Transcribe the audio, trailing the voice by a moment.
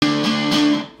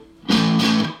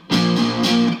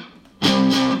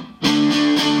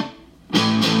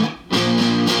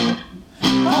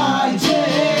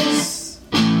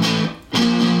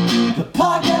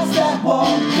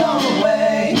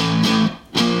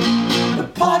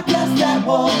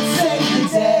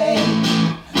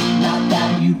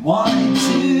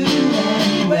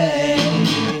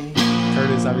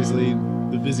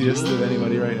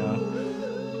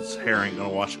hair ain't gonna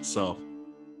wash itself.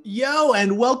 Yo,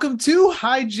 and welcome to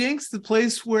Hijinks, the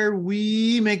place where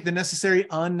we make the necessary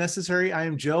unnecessary. I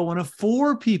am Joe, one of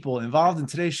 4 people involved in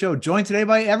today's show, joined today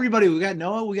by everybody. We got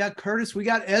Noah, we got Curtis, we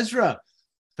got Ezra.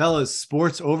 Fellas,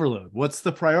 sports overload. What's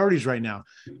the priorities right now?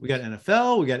 We got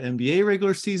NFL, we got NBA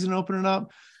regular season opening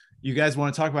up. You guys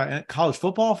want to talk about college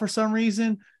football for some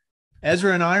reason?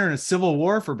 Ezra and I are in a civil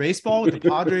war for baseball with the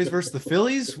Padres versus the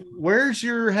Phillies. Where's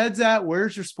your heads at?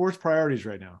 Where's your sports priorities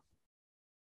right now?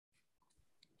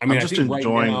 I mean, I'm just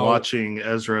enjoying watching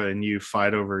Ezra and you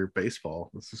fight over baseball.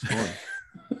 This is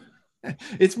fun.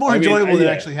 It's more enjoyable than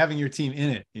actually having your team in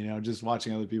it, just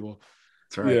watching other people.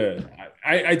 That's right. Yeah.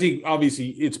 I think obviously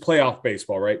it's playoff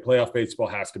baseball, right? Playoff baseball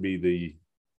has to be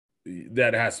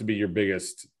your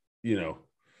biggest,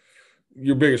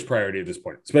 your biggest priority at this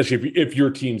point, especially if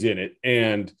your team's in it.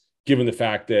 And given the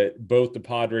fact that both the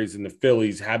Padres and the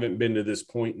Phillies haven't been to this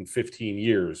point in 15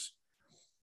 years,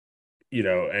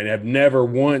 and have never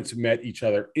once met each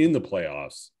other in the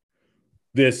playoffs,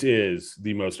 this is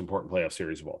the most important playoff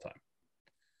series of all time.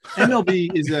 MLB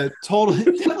is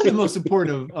definitely the most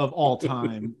important of all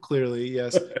time, clearly,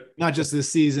 yes. Not just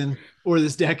this season or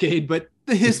this decade, but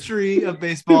the history of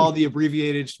baseball, the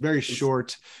abbreviated, very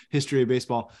short history of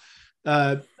baseball.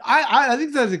 I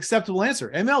think that's an acceptable answer.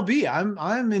 MLB,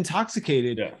 I'm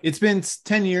intoxicated. Yeah. It's been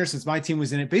 10 years since my team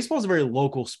was in it. Baseball is a very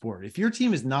local sport. If your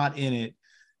team is not in it,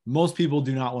 most people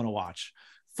do not want to watch.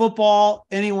 Football,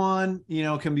 anyone,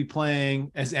 can be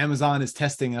playing, as Amazon is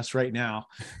testing us right now.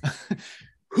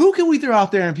 Who can we throw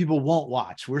out there and people won't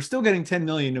watch? We're still getting 10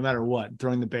 million no matter what,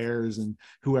 throwing the Bears and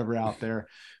whoever out there.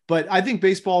 But I think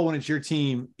baseball, when it's your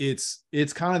team, it's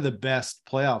kind of the best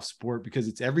playoff sport because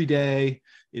it's every day,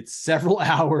 it's several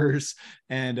hours,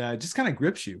 and just kind of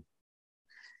grips you.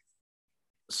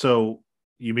 So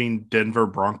you mean Denver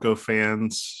Bronco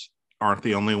fans aren't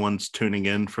the only ones tuning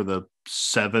in for the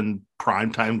 7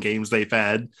 primetime games they've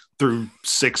had through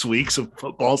 6 weeks of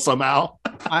football somehow?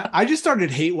 I just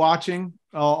started hate watching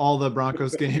all the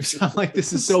Broncos games. I'm like,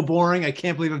 this is so boring. I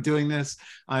can't believe I'm doing this.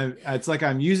 It's like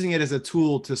I'm using it as a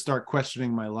tool to start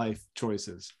questioning my life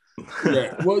choices.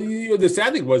 Yeah. Well, the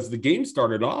sad thing was the game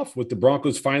started off with the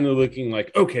Broncos finally looking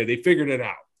like, okay, they figured it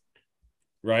out.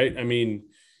 Right? I mean,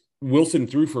 Wilson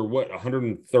threw for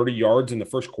 130 yards in the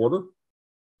first quarter?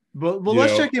 But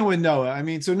let's check in with Noah. I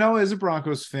mean, so Noah is a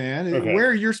Broncos fan. Okay.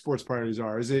 Where your sports priorities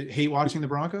are? Is it hate watching the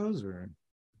Broncos or?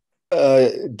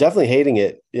 Definitely hating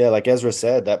it. Yeah, like Ezra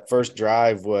said, that first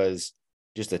drive was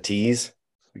just a tease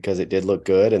because it did look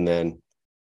good, and then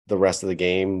the rest of the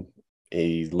game,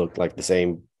 he looked like the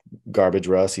same garbage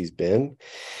Russ he's been.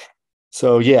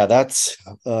 So yeah, that's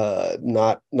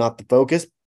not the focus.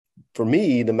 For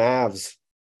me, the Mavs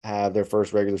have their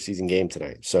first regular season game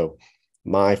tonight. So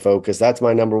my focus, that's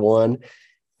my number one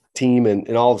team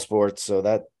in all of sports. So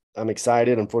that I'm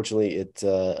excited. Unfortunately, it's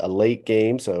a late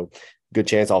game, so good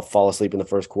chance I'll fall asleep in the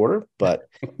first quarter, but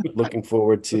looking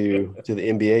forward to the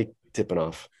NBA tipping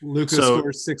off. Lucas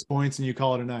scores 6 points and you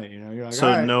call it a night. You're like, so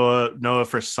right. Noah,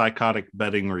 for psychotic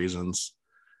betting reasons,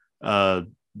 do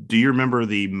you remember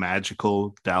the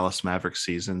magical Dallas Mavericks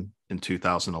season in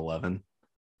 2011?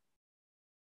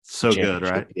 So good,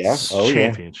 right? Yeah.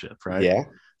 Championship, right? Yeah.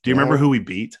 Do you remember who we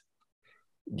beat?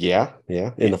 Yeah.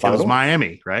 In the final? It was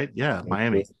Miami, right? Yeah,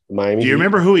 Miami. Miami. Do you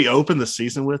remember who we opened the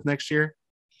season with next year?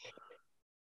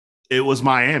 It was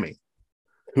Miami.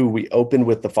 Who we opened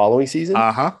with the following season?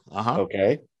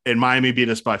 Okay. And Miami beat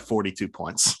us by 42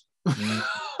 points.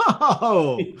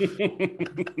 Oh.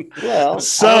 Well,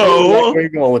 so where you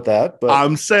going with that? But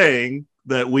I'm saying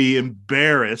that we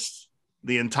embarrassed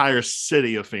the entire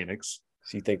city of Phoenix.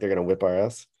 So you think they're going to whip our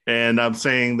ass? And I'm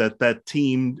saying that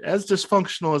team, as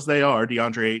dysfunctional as they are,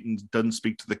 DeAndre Ayton doesn't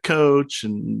speak to the coach.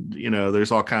 And,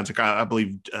 there's all kinds of, I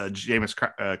believe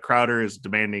Jameis Crowder is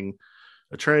demanding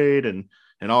a trade and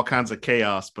all kinds of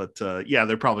chaos. But,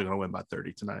 they're probably going to win by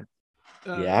 30 tonight.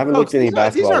 I haven't looked at any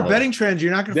basketball. These are betting trends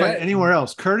you're not going to find anywhere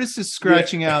else. Curtis is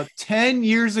scratching out 10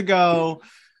 years ago.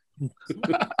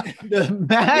 The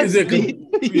Mavs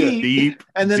deep,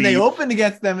 and then they opened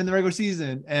against them in the regular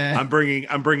season. And I'm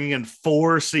bringing in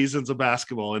 4 seasons of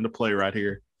basketball into play right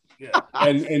here. Yeah,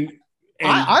 and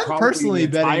I'm personally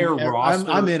betting.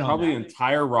 I'm in on probably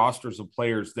entire rosters of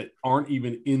players that aren't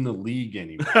even in the league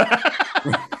anymore.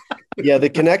 Yeah, the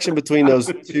connection between those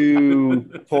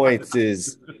 2 points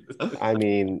is, I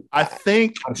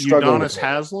think Udonis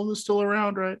Haslem is still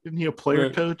around, right? Isn't he a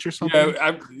player coach or something?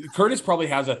 Yeah, Curtis probably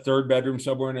has a 3rd bedroom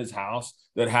somewhere in his house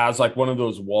that has like one of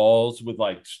those walls with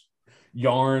like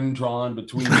yarn drawn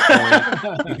between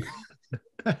the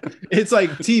It's like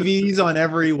TVs on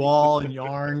every wall and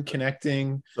yarn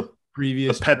connecting.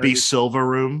 previous the Pepe trades, Silva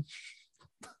room.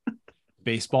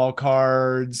 baseball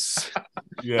cards.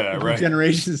 Yeah, right.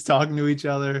 Generations talking to each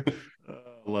other.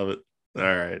 Love it. All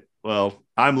right. Well,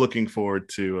 I'm looking forward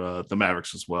to the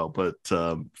Mavericks as well, but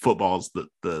football's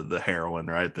the heroine,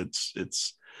 right?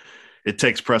 It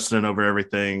takes precedent over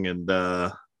everything, and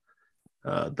that's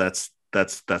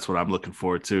what I'm looking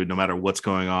forward to. No matter what's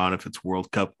going on, if it's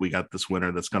World Cup, we got this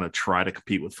winter that's going to try to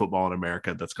compete with football in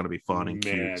America. That's going to be fun and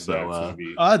cute. So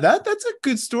that's a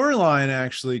good storyline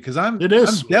actually, because I'm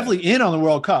definitely in on the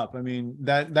World Cup. I mean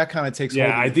that kind of takes.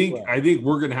 Yeah, I think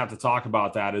we're going to have to talk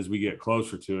about that as we get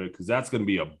closer to it, because that's going to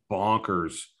be a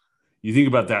bonkers. You think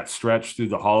about that stretch through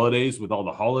the holidays with all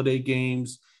the holiday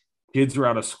games. Kids are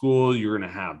out of school. You're going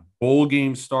to have bowl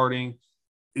games starting.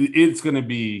 It's going to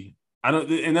be.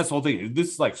 And that's the whole thing.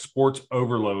 This is like sports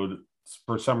overload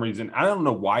for some reason. I don't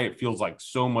know why it feels like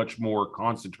so much more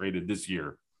concentrated this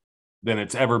year than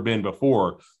it's ever been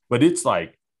before. But it's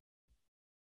like,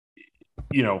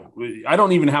 I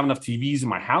don't even have enough TVs in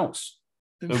my house.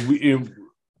 We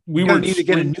need to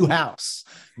get a new house.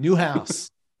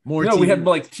 More. We had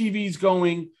like TVs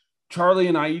going. Charlie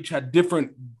and I each had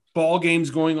different ball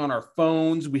games going on our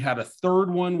phones. We had a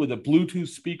third one with a Bluetooth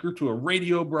speaker to a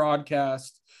radio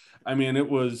broadcast. I mean, it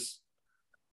was,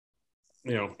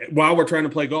 while we're trying to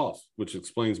play golf, which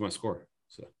explains my score.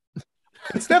 So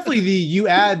it's definitely you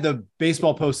add the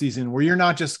baseball postseason where you're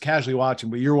not just casually watching,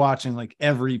 but you're watching like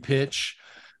every pitch.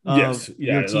 Yes.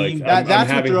 Yeah. Your team. Like,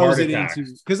 that's what throws it attacks.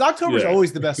 into, because October is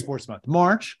always the best sports month.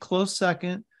 March, close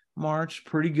second. March,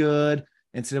 pretty good.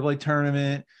 NCAA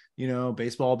tournament,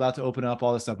 baseball about to open up,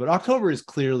 all this stuff. But October is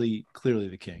clearly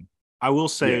the king. I will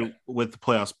say with the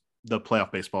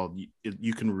playoff baseball,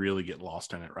 you can really get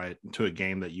lost in it, right? Into a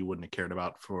game that you wouldn't have cared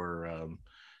about for,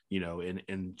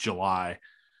 in July.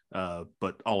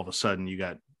 But all of a sudden you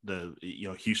got the,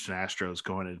 Houston Astros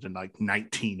going into like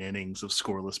 19 innings of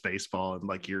scoreless baseball. And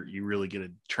like, you really get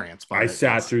a trance by I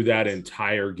sat through that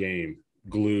entire game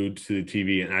glued to the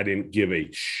TV, and I didn't give a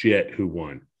shit who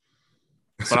won.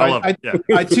 But so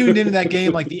I tuned into that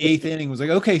game like the 8th inning, was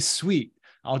like, okay, sweet.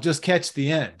 I'll just catch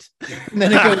the end. And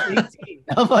then it goes 18.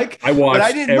 I'm like, I watched, but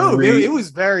I didn't move.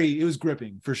 It was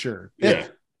gripping for sure. Yeah.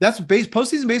 That's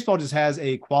postseason baseball just has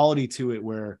a quality to it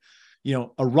where,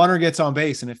 a runner gets on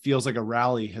base and it feels like a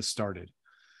rally has started.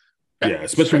 Yeah.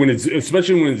 Especially when it's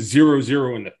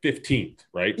 0-0 in the 15th,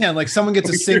 right? Yeah. Like someone gets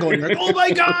a single and you're like, oh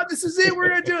my God, this is it. We're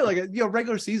going to do it. Like,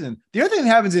 regular season. The other thing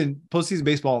that happens in postseason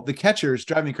baseball, the catchers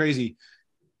drive me crazy.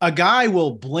 A guy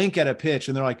will blink at a pitch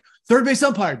and they're like, third base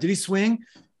umpire, did he swing?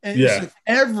 And it's like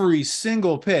every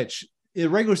single pitch.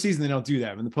 In regular season, they don't do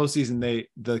that. In the postseason,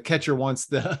 the catcher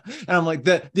wants and I'm like,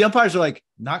 the umpires are like,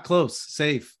 not close,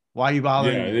 safe. Why are you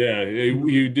bothering? Yeah.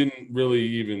 You didn't really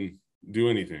even do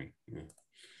anything. Yeah.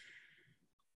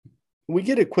 We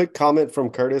get a quick comment from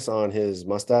Curtis on his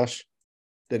mustache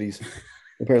that he's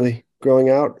apparently growing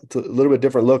out. It's a little bit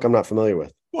different look I'm not familiar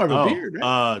with. More of a beard,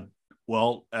 right?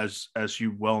 Well, as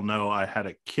you well know, I had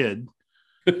a kid,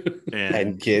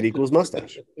 and kid equals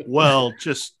mustache. Well,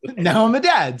 just now I'm a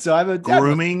dad, so I have a dad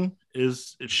grooming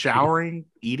is showering,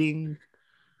 eating.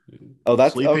 Oh,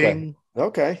 that's sleeping.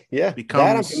 Okay, yeah,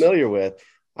 that I'm familiar with.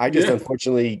 I just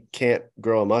unfortunately can't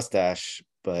grow a mustache,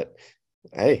 but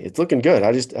hey, it's looking good.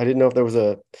 I didn't know if there was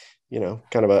a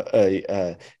kind of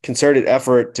a concerted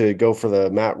effort to go for the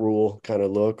Matt Rule kind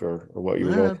of look or what you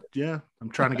were going. Yeah, I'm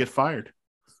trying to get fired.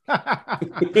 I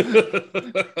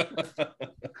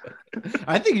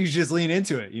think you should just lean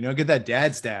into it, get that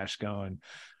dad stash going.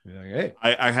 Be like, hey,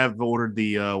 I have ordered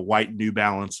the white New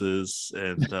Balances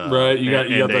and right, you got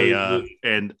a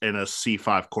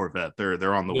C5 Corvette.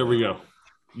 They're on the there way. We go.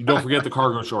 You don't forget the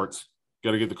cargo shorts.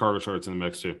 Got to get the cargo shorts in the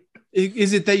mix too.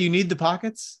 Is it that you need the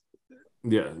pockets?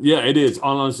 Yeah, it is.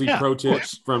 Honestly, pro tip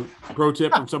from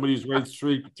somebody who's raised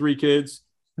three kids.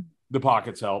 The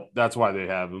pockets help. That's why they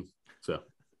have them. So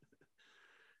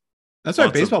that's why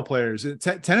baseball players,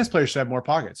 tennis players should have more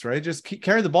pockets, right? Just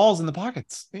carry the balls in the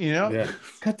pockets.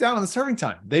 Cut down on the serving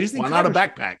time. They just need not a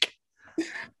backpack.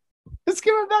 Let's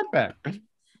give them a backpack.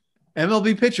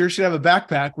 MLB pitchers should have a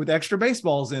backpack with extra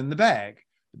baseballs in the bag.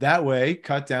 That way,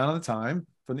 cut down on the time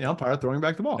from the umpire throwing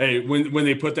back the ball. Hey, when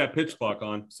they put that pitch clock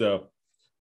on. So,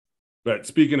 but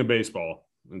speaking of baseball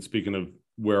and speaking of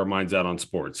where our mind's at on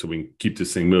sports, so we can keep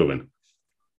this thing moving.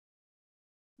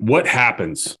 What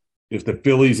happens if the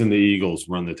Phillies and the Eagles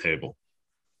run the table?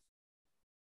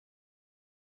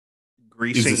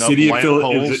 Greasing up lamp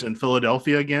poles in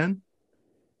Philadelphia again?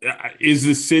 Is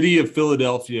the city of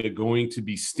Philadelphia going to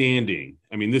be standing?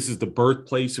 I mean, this is the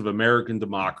birthplace of American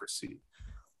democracy.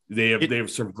 They've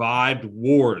survived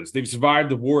wars. They've survived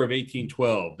the War of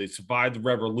 1812. They survived the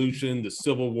Revolution, the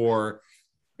Civil War.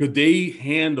 Could they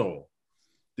handle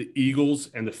the Eagles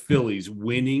and the Phillies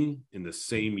winning in the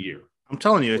same year? I'm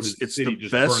telling you, it's the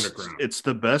best. It's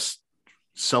the best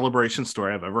celebration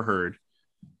story I've ever heard.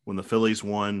 When the Phillies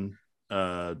won,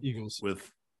 Eagles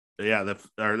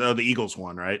the Eagles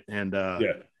won, right? And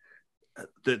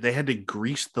they had to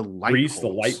grease the light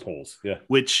poles. Yeah,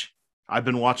 which I've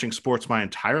been watching sports my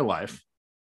entire life,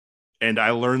 and I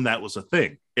learned that was a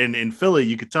thing. And in Philly,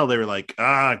 you could tell they were like,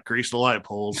 grease the light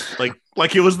poles.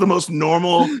 Like it was the most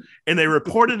normal, and they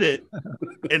reported it.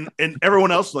 And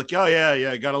everyone else was like, oh,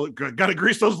 yeah, gotta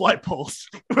grease those light poles.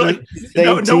 Like,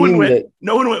 no one went,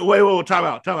 wait, time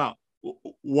out.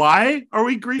 Why are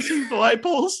we greasing the light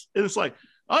poles? And it's like,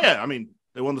 oh yeah, I mean,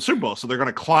 they won the Super Bowl, so they're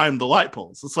gonna climb the light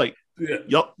poles. It's like,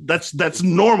 yep, that's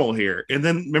normal here. And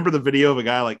then remember the video of a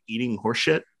guy like eating horse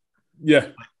shit? Yeah.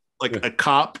 A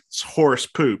cop's horse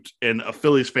pooped, and a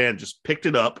Phillies fan just picked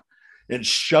it up and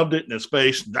shoved it in his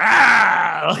face.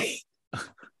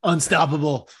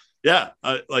 Unstoppable. Yeah.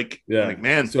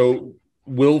 Man. So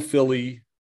will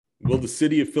the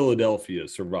city of Philadelphia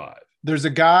survive? There's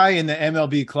a guy in the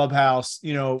MLB clubhouse,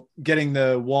 getting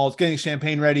the walls, getting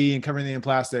champagne ready and covering it in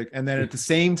plastic. And then at the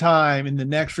same time, in the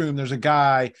next room, there's a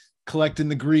guy collecting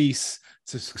the grease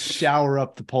to shower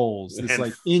up the poles. It's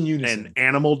like in unison. And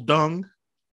animal dung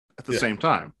at the same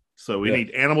time. So we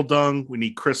need animal dung. We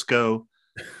need Crisco,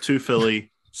 2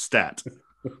 Philly, stat.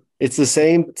 It's the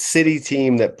same city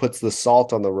team that puts the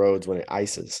salt on the roads when it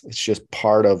ices. It's just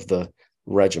part of the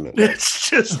regimen.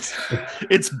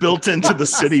 It's built into the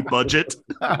city budget.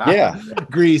 Yeah.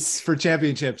 Grease for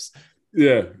championships.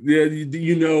 Yeah.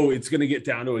 It's going to get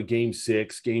down to a game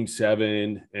 6, game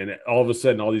 7, and all of a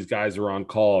sudden all these guys are on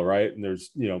call, right? And there's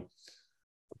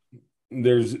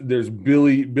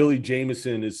Billy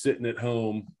Jameson is sitting at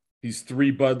home. He's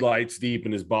 3 Bud Lights deep,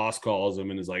 and his boss calls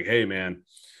him and is like, hey man,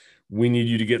 we need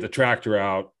you to get the tractor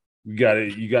out. You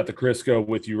got the Crisco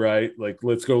with you, right? Like,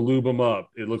 let's go lube them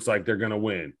up. It looks like they're going to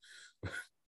win.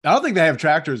 I don't think they have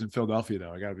tractors in Philadelphia,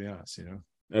 though. I got to be honest,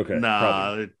 Okay. Nah,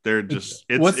 probably. They're just.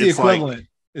 What's the equivalent?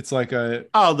 It's like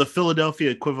the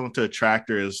Philadelphia equivalent to a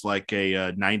tractor is like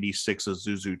a 96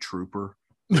 Isuzu Trooper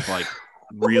with like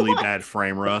really bad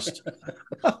frame rust.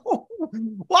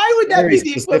 Why would that be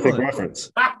the equivalent?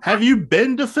 Reference. Have you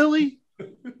been to Philly?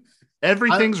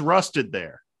 Everything's rusted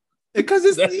there. Because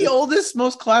it's the oldest,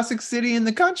 most classic city in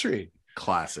the country.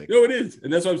 Classic. No, it is.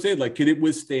 And that's what I'm saying. Like, could it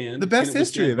withstand the best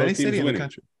history of any city in the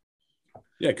country?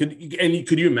 Yeah. Could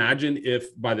you imagine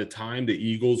if by the time the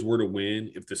Eagles were to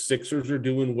win, if the Sixers are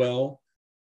doing well?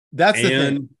 That's the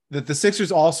thing, that the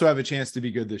Sixers also have a chance to be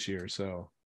good this year.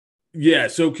 So, yeah.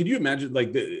 So could you imagine,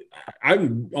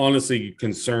 I'm honestly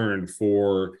concerned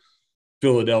for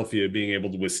Philadelphia being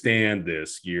able to withstand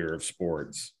this year of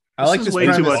sports. I like this way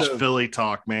too much Philly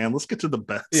talk, man. Let's get to the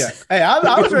bets. Yeah. Hey,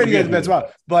 I was ready to get to the bets as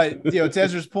well. But, to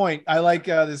Ezra's point, I like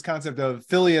this concept of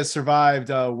Philly has survived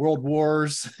world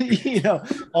wars,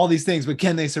 all these things. But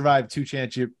can they survive two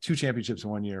championships in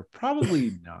 1 year?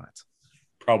 Probably not.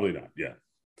 Probably not. Yeah.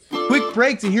 Quick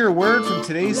break to hear a word from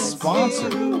today's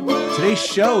sponsor. Today's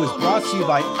show is brought to you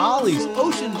by Ollie's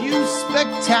Ocean View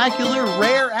Spectacular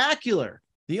Rare-acular.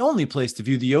 The only place to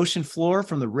view the ocean floor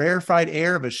from the rarefied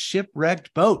air of a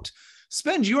shipwrecked boat.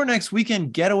 Spend your next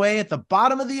weekend getaway at the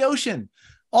bottom of the ocean.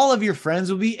 All of your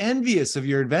friends will be envious of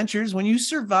your adventures when you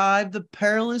survive the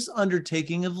perilous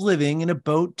undertaking of living in a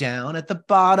boat down at the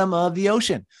bottom of the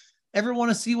ocean. Ever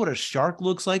want to see what a shark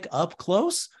looks like up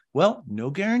close? Well, no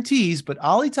guarantees, but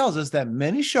Ollie tells us that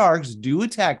many sharks do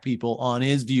attack people on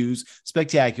his views,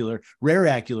 spectacular,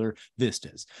 rare-acular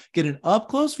vistas. Get an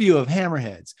up-close view of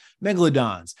hammerheads,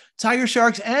 megalodons, tiger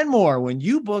sharks, and more when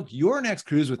you book your next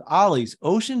cruise with Ollie's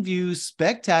Ocean Views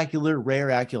Spectacular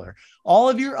Rare-acular. All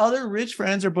of your other rich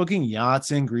friends are booking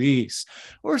yachts in Greece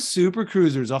or super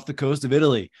cruisers off the coast of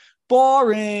Italy.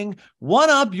 Boring.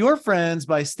 One-up your friends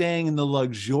by staying in the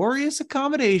luxurious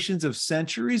accommodations of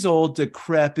centuries-old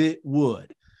decrepit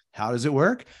wood. How does it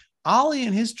work? Ollie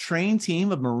and his trained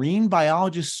team of marine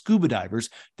biologist scuba divers,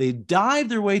 they dive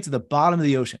their way to the bottom of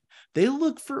the ocean. They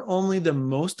look for only the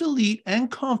most elite and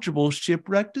comfortable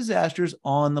shipwreck disasters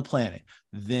on the planet.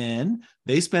 Then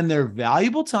they spend their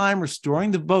valuable time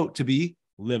restoring the boat to be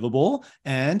livable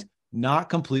and not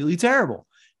completely terrible.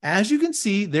 As you can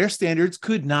see, their standards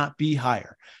could not be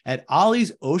higher. At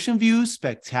Ollie's Ocean View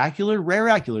Spectacular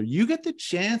Rare-acular, you get the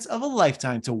chance of a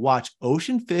lifetime to watch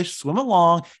ocean fish swim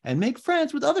along and make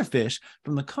friends with other fish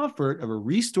from the comfort of a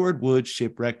restored wood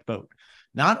shipwrecked boat.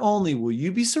 Not only will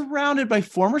you be surrounded by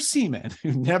former seamen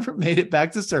who never made it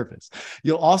back to surface,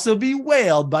 you'll also be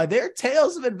whaled by their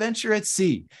tales of adventure at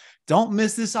sea. Don't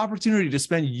miss this opportunity to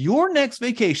spend your next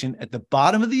vacation at the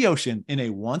bottom of the ocean in a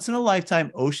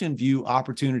once-in-a-lifetime ocean view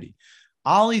opportunity.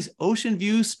 Ollie's Ocean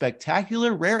View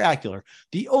Spectacular Rare-acular,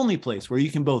 the only place where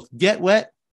you can both get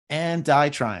wet and die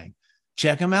trying.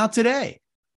 Check them out today.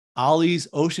 Ollie's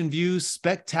Ocean View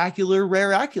Spectacular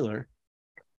Rare-acular.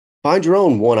 Find your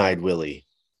own one-eyed Willie.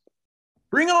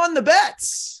 Bring on the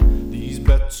bets. These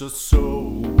bets are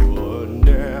so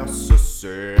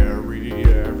unnecessary.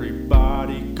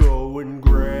 Everybody go and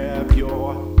grab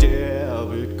your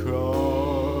debit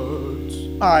cards.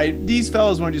 All right, these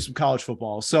fellas want to do some college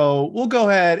football. So we'll go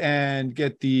ahead and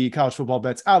get the college football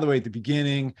bets out of the way at the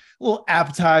beginning. A little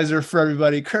appetizer for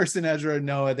everybody. Kirsten, Ezra, and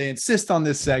Noah, they insist on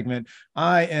this segment.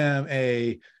 I am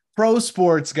a pro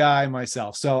sports guy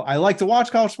myself. So I like to watch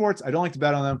college sports. I don't like to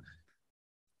bet on them.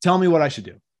 Tell me what I should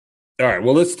do. All right.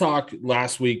 Well, let's talk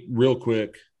last week real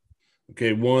quick.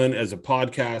 Okay. One, as a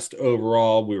podcast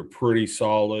overall, we were pretty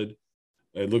solid.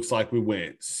 It looks like we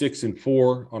went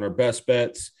 6-4 on our best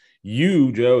bets.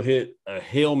 You, Joe, hit a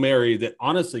Hail Mary that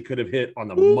honestly could have hit on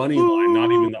the money line,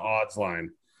 not even the odds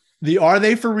line. The Are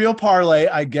They For Real parlay,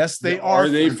 I guess they are. Are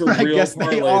they for real? I guess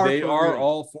parlay? they are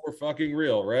all for fucking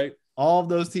real, right? All of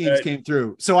those teams came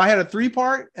through. So I had a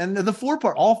 3-part and the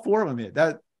 4-part, all 4 of them hit.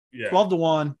 That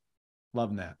 12-1.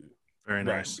 Loving that. Very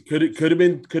nice. Right. Could have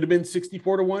been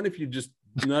 64-1 if you just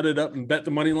nutted up and bet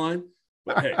the money line.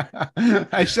 But hey.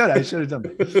 I should have done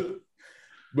that.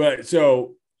 But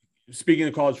so speaking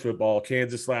of college football,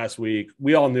 Kansas last week,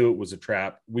 we all knew it was a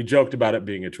trap. We joked about it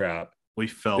being a trap. We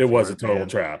felt it was a total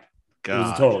trap. God. It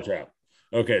was a total trap.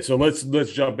 Okay, so let's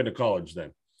jump into college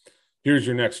then. Here's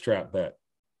your next trap bet.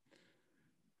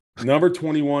 Number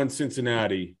 21,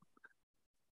 Cincinnati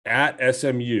at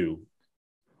SMU.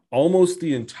 Almost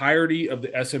the entirety of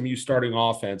the SMU starting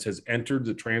offense has entered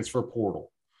the transfer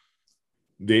portal.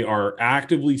 They are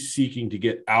actively seeking to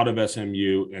get out of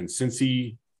SMU, and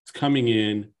Cincy is coming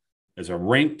in as a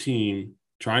ranked team,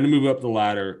 trying to move up the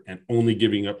ladder and only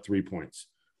giving up 3 points.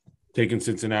 Taking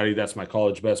Cincinnati, that's my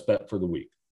college best bet for the week.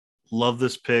 Love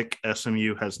this pick.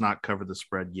 SMU has not covered the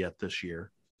spread yet this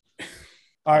year.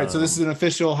 All right, so this is an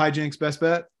official Hijinks best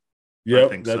bet?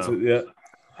 Yep, that's so.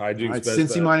 Hijinks right, best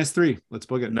Cincy bet. -3. Let's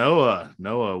book it. Noah,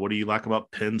 what do you like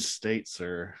about Penn State,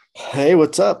 sir? Hey,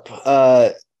 what's up?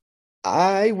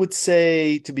 I would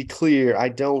say, to be clear, I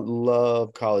don't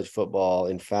love college football.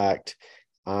 In fact,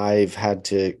 I've had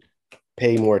to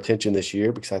pay more attention this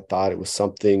year because I thought it was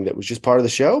something that was just part of the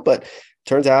show. But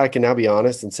turns out I can now be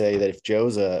honest and say that if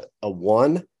Joe's a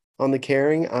 1 on the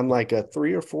caring, I'm like a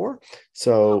 3 or 4.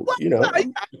 So,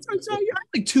 I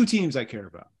like 2 teams I care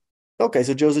about. Okay,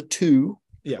 so Joe's a 2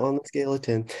 on the scale of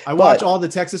 10. I watch all the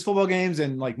Texas football games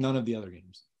and like none of the other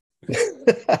games.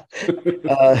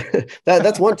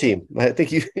 That's one team. I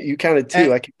think you counted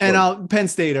 2. And Penn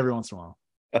State every once in a while.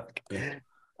 Okay.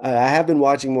 I have been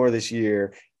watching more this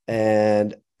year,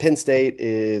 and Penn State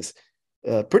is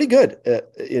pretty good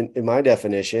in my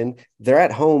definition. They're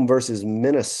at home versus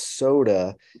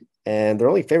Minnesota, and they're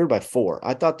only favored by 4.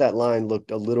 I thought that line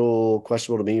looked a little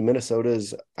questionable to me.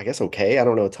 Minnesota's, I guess, okay. I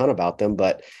don't know a ton about them,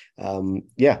 but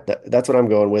that's what I'm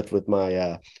going with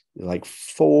my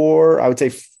 4. I would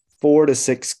say 4 to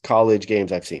 6 college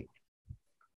games I've seen.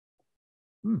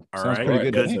 All right,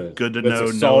 pretty good to that's know.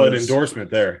 A solid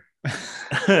endorsement there.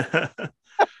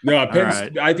 No,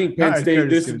 I think Penn State.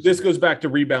 This goes back to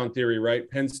rebound theory, right?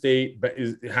 Penn State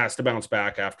has to bounce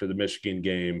back after the Michigan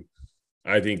game.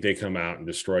 I think they come out and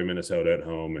destroy Minnesota at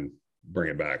home and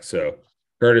bring it back. So,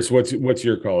 Curtis, what's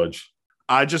your college?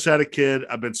 I just had a kid.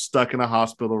 I've been stuck in a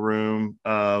hospital room.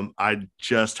 I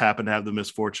just happened to have the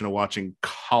misfortune of watching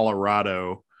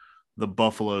Colorado, the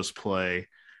Buffaloes, play.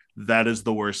 That is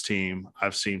the worst team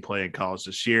I've seen play in college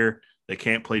this year. They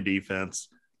can't play defense.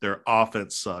 Their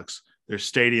offense sucks. Their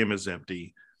stadium is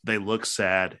empty. They look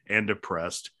sad and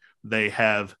depressed. They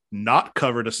have not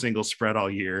covered a single spread all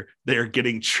year. They are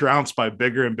getting trounced by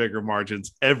bigger and bigger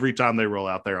margins every time they roll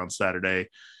out there on Saturday.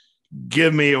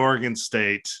 Give me Oregon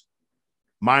State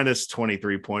minus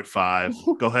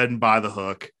 23.5. Go ahead and buy the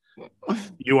hook.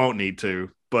 You won't need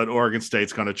to, but Oregon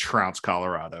State's going to trounce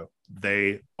Colorado.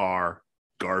 They are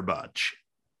garbage.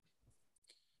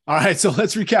 All right, so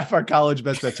let's recap our college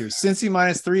best bets here. Cincy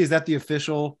 -3, is that the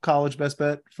official college best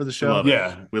bet for the show?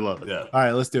 We love it. Yeah. All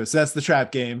right, let's do it. So that's the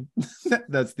trap game.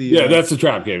 That's the that's the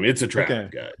trap game. It's a trap,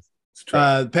 guys. It's a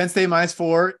trap. Penn State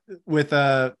 -4 with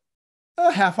a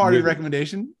half-hearted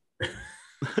recommendation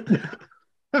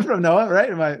from Noah,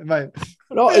 right? Am I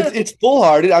No, it's full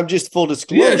hearted. I'm just full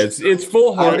disclosure. Yeah, it's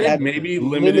full I hearted, have maybe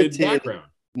limited background.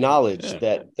 knowledge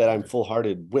Yeah. that I'm full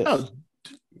hearted with. No,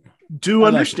 do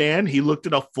understand he looked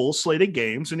at a full slate of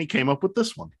games and he came up with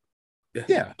this one.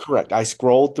 Yeah. Correct. I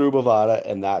scrolled through Bovada,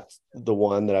 and that's the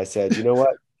one that I said, you know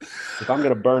what? If I'm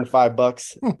going to burn $5,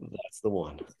 that's the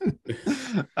one.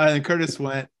 And Curtis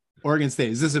went Oregon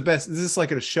State. Is this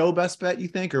like a show best bet, you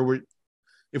think? Or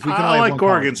if we can I only have like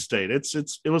one Oregon college? State.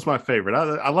 It was my favorite.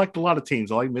 I liked a lot of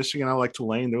teams. I like Michigan. I like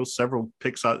Tulane. There was several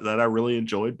picks that I really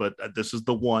enjoyed, but this is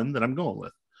the one that I'm going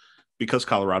with because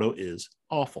Colorado is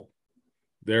awful.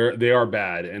 They are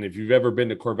bad, and if you've ever been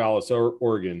to Corvallis,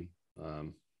 Oregon,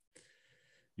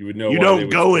 you would know you don't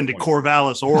go into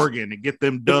Corvallis, Oregon, and get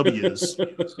them W's.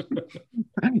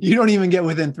 You don't even get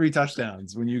within 3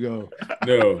 touchdowns when you go.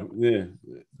 No, yeah.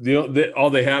 All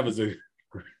they have is a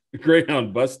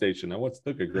Greyhound bus station. I once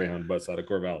took a Greyhound bus out of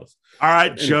Corvallis. All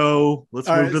right, Joe, let's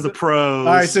move to the pros.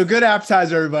 All right, so good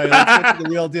appetizer, everybody. Let's get to the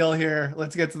real deal here.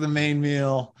 Let's get to the main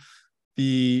meal.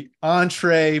 The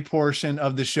entree portion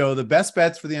of the show, the best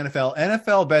bets for the NFL.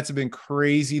 NFL bets have been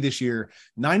crazy this year.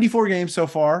 94 games so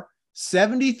far.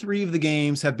 73 of the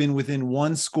games have been within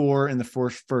 1 score in the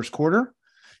first quarter.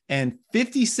 And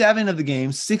 57 of the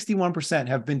games, 61%,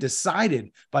 have been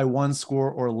decided by 1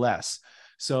 score or less.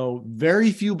 So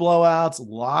very few blowouts, a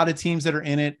lot of teams that are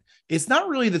in it. It's not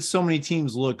really that so many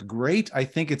teams look great. I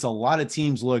think it's a lot of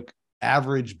teams look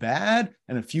average bad,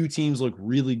 and a few teams look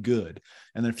really good.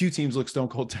 And then a few teams look stone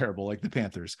cold terrible, like the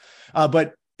Panthers.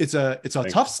 But it's a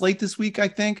tough slate this week, I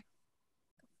think.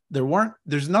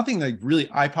 There's nothing like really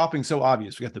eye-popping so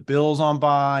obvious. We got the Bills on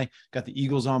bye, got the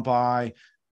Eagles on bye,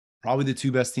 probably the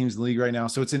 2 best teams in the league right now.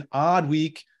 So it's an odd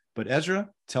week, but Ezra,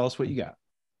 tell us what you got.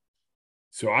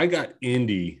 So I got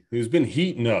Indy, who's been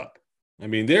heating up. I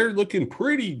mean, they're looking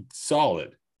pretty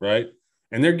solid, right?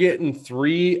 And they're getting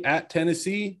 3 at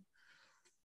Tennessee.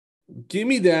 Give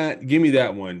me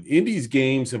that one. Indy's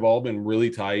games have all been really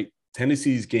tight.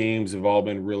 Tennessee's games have all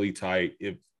been really tight.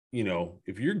 If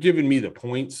you're giving me the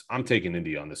points, I'm taking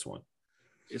Indy on this one.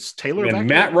 It's Taylor and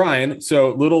Matt Ryan. So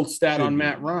little stat on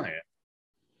Matt Ryan.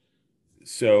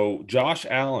 So Josh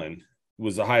Allen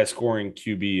was the highest scoring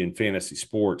QB in fantasy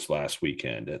sports last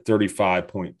weekend at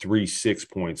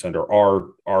 35.36 points under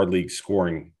our league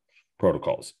scoring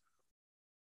protocols.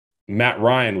 Matt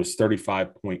Ryan was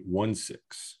 35.16.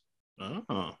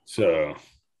 Oh. So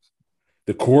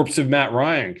the corpse of Matt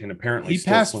Ryan can apparently he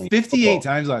passed 58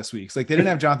 times last week. It's like they didn't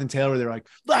have Jonathan Taylor. They're like,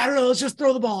 I don't know, let's just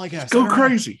throw the ball, I guess. Go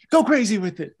crazy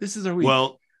with it. This is our week.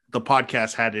 Well, the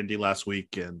podcast had Indy last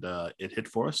week, and it hit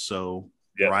for us. So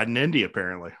riding Indy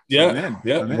apparently. Yeah,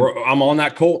 I'm on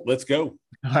that Colt. Let's go.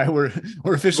 All right, we're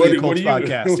officially a Colts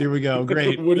podcast. Here we go.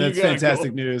 Great. That's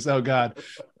fantastic news. Oh God,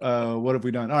 what have we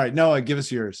done? All right, Noah, give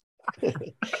us yours.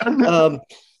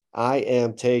 I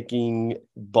am taking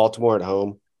Baltimore at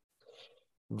home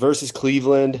versus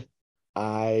Cleveland.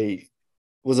 I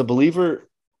was a believer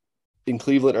in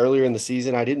Cleveland earlier in the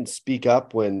season. I didn't speak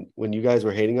up when you guys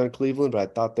were hating on Cleveland, but I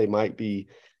thought they might be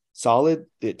solid.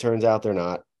 It turns out they're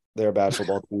not. They're a bad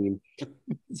football team.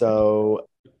 So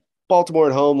Baltimore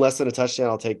at home, less than a touchdown.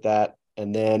 I'll take that.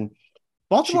 And then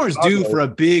Baltimore is due for a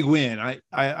big win.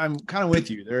 I'm kind of with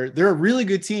you. They're a really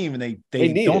good team, and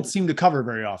they don't seem to cover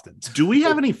very often. Do we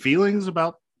have any feelings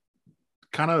about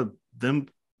kind of them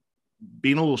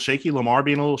being a little shaky, Lamar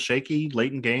being a little shaky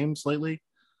late in games lately?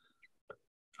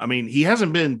 I mean, he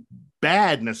hasn't been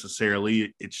bad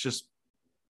necessarily. It's just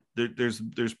there's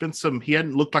been some. He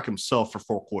hadn't looked like himself for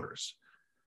 4 quarters.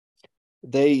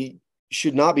 They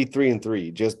should not be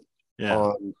 3-3. Just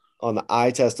on the eye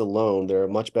test alone, they're a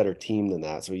much better team than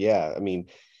that. So yeah, I mean,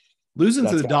 losing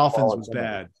to the Dolphins was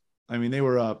bad. I mean, they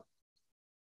were up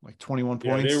like 21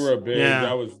 points. They were big. Yeah.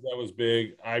 That was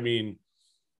big. I mean,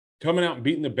 coming out and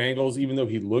beating the Bengals, even though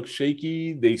he looked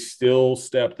shaky, they still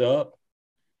stepped up.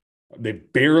 They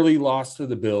barely lost to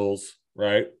the Bills,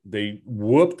 right? They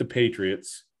whooped the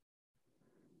Patriots.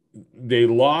 They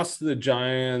lost to the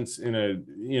Giants in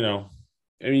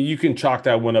I mean, you can chalk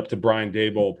that one up to Brian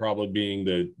Daboll probably being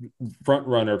the front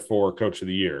runner for Coach of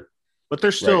the Year. But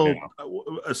they're still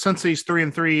Cincy's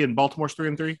 3-3 and Baltimore's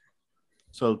 3-3.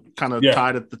 So kind of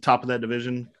tied at the top of that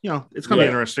division. It's going to be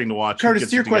interesting to watch.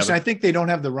 Curtis, to your question, I think they don't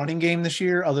have the running game this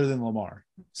year other than Lamar.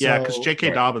 So, because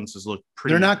J.K. Dobbins has looked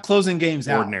pretty. They're not closing games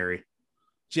ordinary. Out.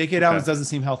 J.K. Dobbins doesn't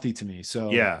seem healthy to me. So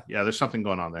yeah, there's something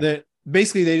going on there.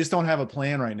 Basically, they just don't have a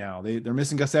plan right now. They're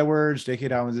missing Gus Edwards. J.K.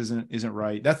 Dobbins isn't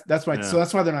right. That's why. Yeah. So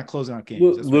that's why they're not closing out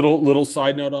games. Little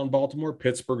side note on Baltimore: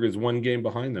 Pittsburgh is 1 game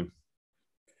behind them.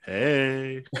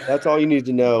 Hey, that's all you need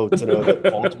to know that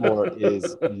Baltimore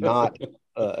is not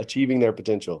achieving their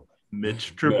potential.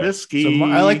 Mitch Yeah. Trubisky. So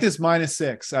I like this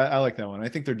 -6. I like that one. I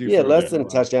think they're due. Yeah, for less a than a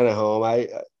good touchdown at home. I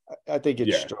think it's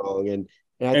Yeah. strong, and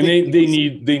I And think they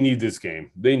need this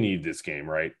game. They need this game,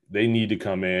 right? They need to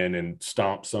come in and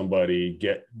stomp somebody,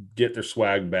 get their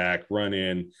swag back, run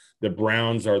in. The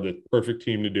Browns are the perfect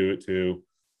team to do it too,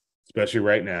 especially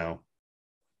right now.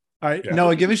 All right, Yeah.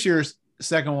 Noah, give us your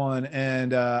second one,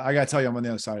 and I gotta tell you, I'm on the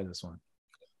other side of this one.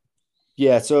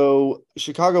 Yeah, so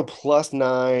Chicago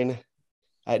 +9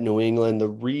 at New England. The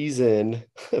reason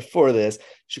for this,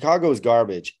 Chicago is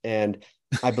garbage, and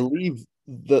I believe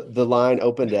the line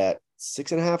opened at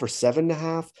 6.5 or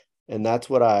 7.5, and that's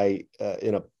what I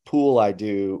in a pool I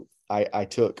do. I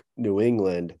took New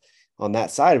England on that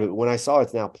side of it. But when I saw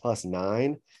it's now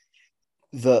 +9,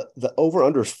 the over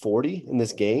under is 40 in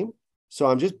this game. So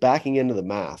I'm just backing into the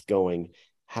math, going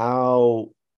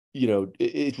how.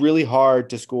 It's really hard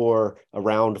to score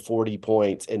around 40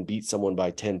 points and beat someone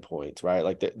by 10 points, right?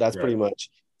 Like that's pretty much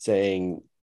saying,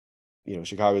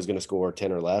 Chicago is going to score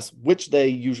 10 or less, which they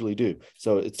usually do.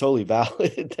 So it's totally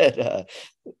valid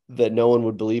that no one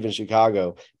would believe in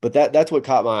Chicago. But that's what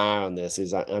caught my eye on this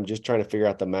is I'm just trying to figure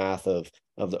out the math of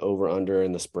the over under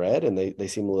and the spread, and they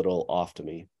seem a little off to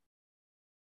me.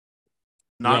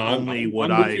 I'm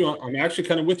actually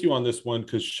kind of with you on this one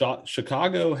because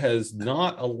Chicago has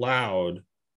not allowed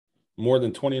more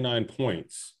than 29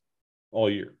 points all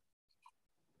year.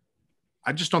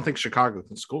 I just don't think Chicago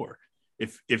can score.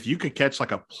 If you could catch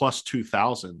like a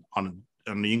 +2,000 on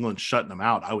New England shutting them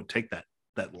out, I would take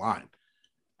that line.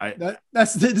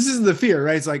 This is the fear,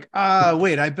 right? It's like,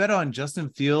 wait, I bet on Justin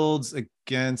Fields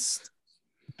against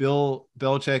Bill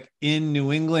Belichick in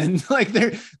New England. Like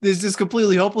there's just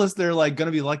completely hopeless. They're like going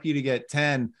to be lucky to get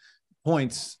 10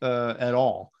 points at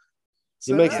all.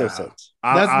 So it makes no sense.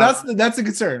 That's a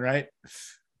concern, right?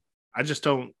 I just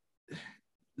don't.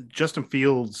 Justin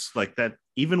Fields, like that,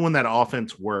 even when that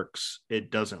offense works, it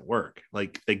doesn't work.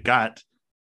 Like they got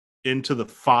into the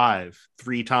 5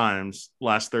 3 times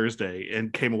last Thursday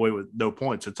and came away with no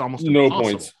points. It's almost no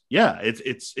impossible. Points. Yeah,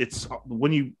 it's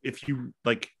when if you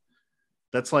like,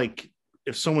 that's like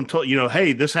if someone told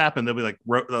hey, this happened, they'll be like,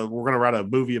 we're going to write a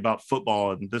movie about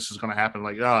football and this is going to happen.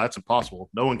 Like, oh, that's impossible.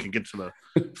 No one can get to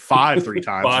the 5 3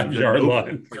 times. 5-yard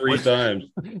line 3 times.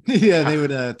 Yeah, they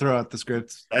would throw out the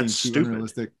script. That's stupid.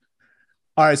 Unrealistic.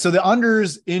 All right, so the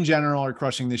unders in general are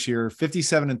crushing this year.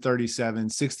 57 and 37,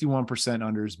 61%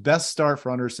 unders. Best start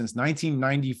for unders since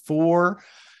 1994.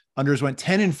 Unders went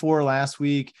 10 and 4 last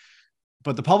week,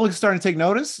 but the public's starting to take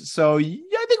notice. So yeah,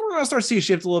 I think we're going to start to see a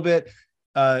shift a little bit.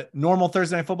 Normal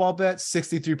Thursday night football bet,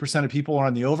 63% of people are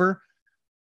on the over.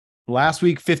 Last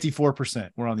week, 54%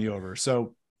 were on the over.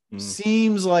 So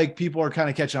seems like people are kind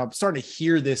of catching up, starting to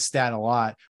hear this stat a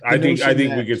lot. I think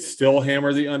we could still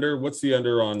hammer the under. What's the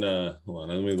under on hold on,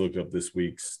 let me look up this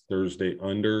week's Thursday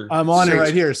under. I'm on it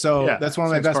right here. So that's one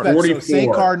of my best bets. So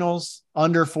St. Cardinals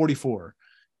under 44.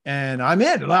 And I'm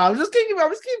in. I'll just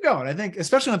keep going. I think,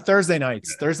 especially on Thursday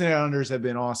nights, Thursday night unders have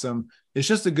been awesome. It's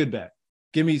just a good bet.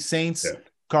 Give me Saints,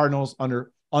 Cardinals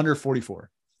under 44.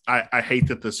 I hate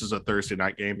that this is a Thursday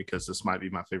night game because this might be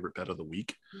my favorite bet of the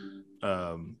week.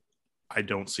 I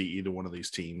don't see either one of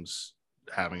these teams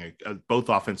having both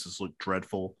offenses look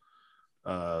dreadful.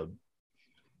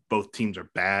 Both teams are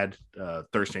bad.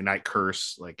 Thursday night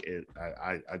curse. Like it,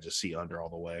 I just see under all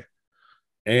the way.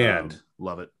 And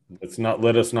love it.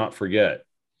 Let us not forget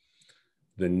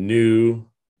the new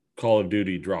Call of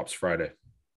Duty drops Friday.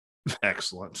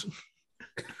 Excellent.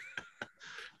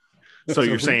 So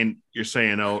you're saying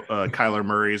Kyler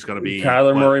Murray is going to be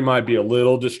Murray might be a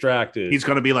little distracted. He's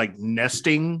going to be like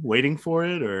nesting, waiting for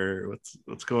it, or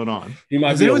what's going on? He might.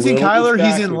 Has anyone seen Kyler? Distracted.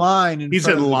 He's in line. He's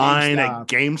in line at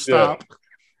GameStop.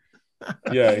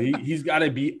 Yeah, he's got to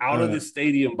be out of the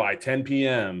stadium by 10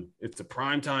 p.m. It's a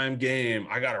primetime game.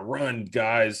 I got to run,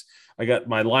 guys. I got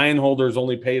my line holders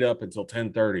only paid up until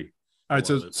 10:30. All right,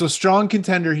 so strong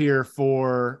contender here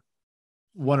for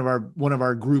one of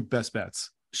our group best bets.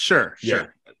 Sure. Yeah,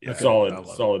 solid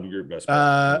group best bet.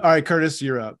 All right, Curtis,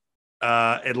 you're up.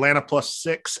 Atlanta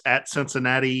 +6 at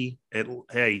Cincinnati.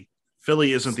 Hey,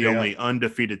 Philly isn't the only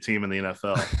undefeated team in the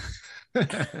NFL.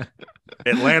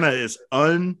 Atlanta is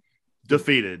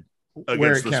undefeated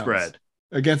against the spread.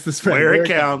 Against the spread. Where it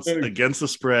counts, against the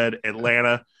spread.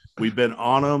 Atlanta, we've been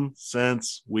on them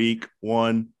since week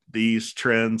 1. These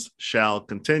trends shall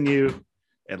continue.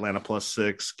 Atlanta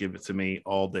 +6. Give it to me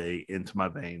all day, into my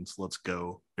veins. Let's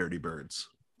go, Dirty Birds.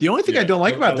 The only thing I don't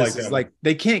like about this is like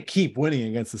they can't keep winning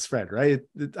against the spread, right?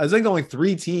 I think only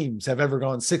 3 teams have ever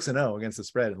gone 6-0 against the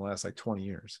spread in the last like 20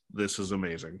 years. This is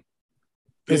amazing.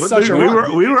 It's But such dude, a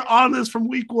run. we were on this from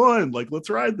week one. Like, let's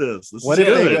ride this. This What is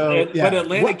if they good. go? But Yeah.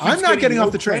 Atlanta keeps I'm not getting no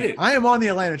off the train. credit. I am on the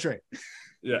Atlanta train.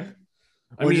 Yeah.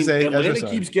 What'd you say, Ezra? Atlanta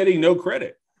Sorry. keeps getting no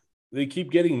credit. They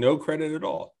keep getting no credit at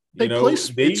all. They play.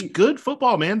 It's good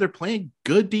football, man. They're playing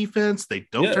good defense. They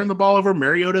don't turn the ball over.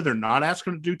 Mariota, they're not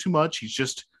asking him to do too much. He's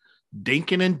just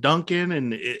dinking and dunking,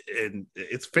 and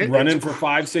it's running for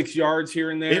 5-6 yards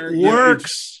here and there. It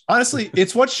works. Honestly,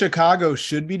 it's what Chicago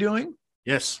should be doing.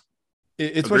 Yes.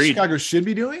 It's Agreed. what Chicago should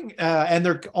be doing. And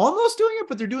they're almost doing it,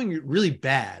 but they're doing it really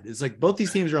bad. It's like both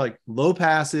these teams are like low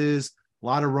passes, a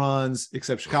lot of runs,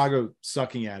 except Chicago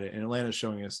sucking at it. And Atlanta's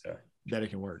showing us that it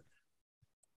can work.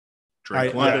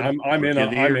 I'm in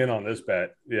on this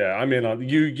bet. Yeah, I'm in on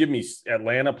you. Give me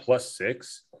Atlanta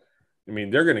 +6. I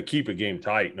mean, they're going to keep a game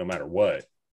tight no matter what,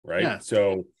 right? Yeah.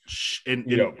 So, and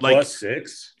like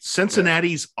 +6.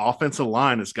 Cincinnati's offensive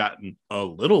line has gotten a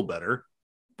little better,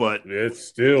 but it's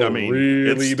still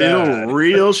it's still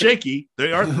real shaky.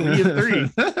 They are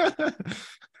 3-3.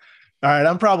 All right,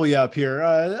 I'm probably up here.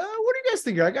 What do you guys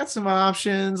think here? I got some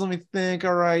options. Let me think.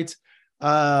 All right.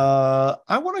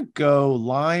 I want to go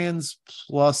Lions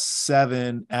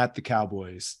 +7 at the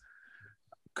Cowboys.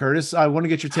 Curtis, I want to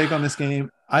get your take on this game.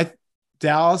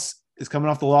 Dallas is coming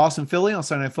off the loss in Philly on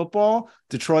Sunday Night Football.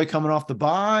 Detroit coming off the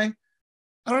bye.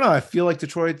 I don't know. I feel like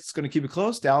Detroit's going to keep it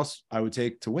close. Dallas, I would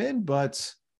take to win,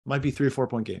 but might be 3 or 4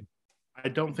 point game. I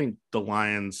don't think the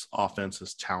Lions offense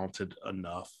is talented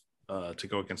enough to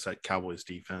go against that Cowboys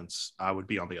defense. I would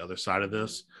be on the other side of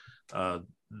this. I'll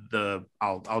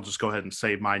just go ahead and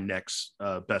say my next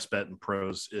best bet in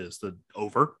pros is the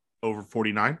over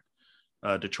 49,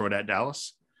 Detroit at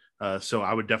Dallas. So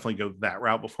I would definitely go that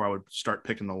route before I would start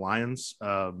picking the Lions.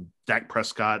 Dak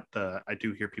Prescott, I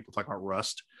do hear people talk about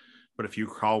rust, but if you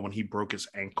recall when he broke his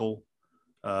ankle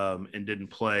and didn't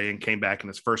play and came back in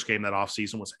his first game that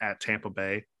offseason was at Tampa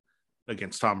Bay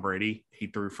against Tom Brady. He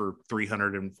threw for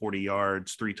 340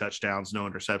 yards, 3 touchdowns, no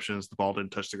interceptions. The ball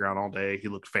didn't touch the ground all day. He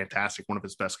looked fantastic. One of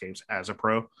his best games as a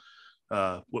pro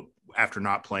after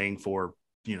not playing for,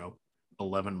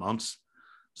 11 months.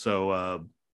 So,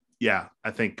 yeah,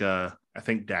 I think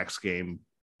Dak's game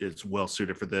is well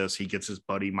suited for this. He gets his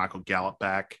buddy Michael Gallup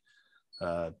back.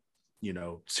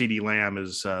 CeeDee Lamb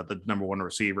is the number 1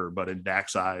 receiver, but in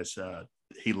Dak's eyes,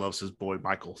 he loves his boy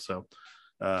Michael. So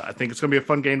I think it's going to be a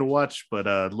fun game to watch, but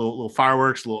little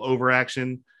fireworks, a little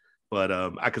overaction. But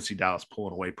I could see Dallas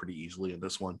pulling away pretty easily in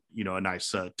this one. A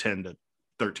nice 10 to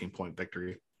 13 point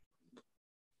victory.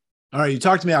 All right, you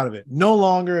talked me out of it. No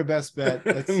longer a best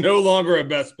bet. No longer a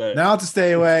best bet. Now to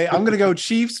stay away. I'm going to go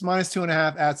Chiefs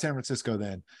 -2.5 at San Francisco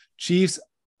then. Chiefs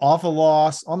off a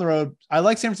loss on the road. I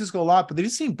like San Francisco a lot, but they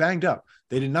just seem banged up.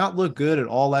 They did not look good at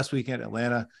all last weekend at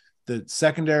Atlanta. The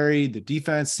secondary, the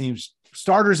defense seems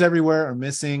starters everywhere are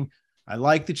missing. I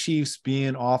like the Chiefs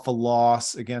being off a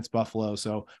loss against Buffalo.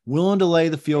 So willing to lay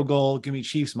the field goal. Give me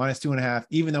Chiefs -2.5,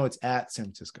 even though it's at San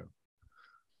Francisco.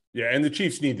 Yeah, and the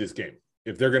Chiefs need this game.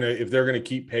 If they're gonna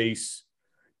keep pace,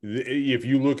 if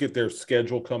you look at their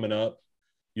schedule coming up,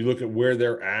 you look at where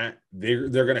they're at, they're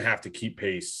gonna have to keep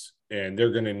pace, and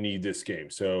they're gonna need this game.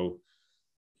 So,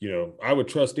 I would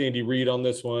trust Andy Reid on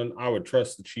this one. I would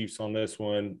trust the Chiefs on this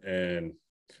one. And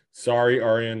sorry,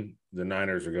 Arian, the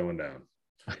Niners are going down.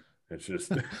 It's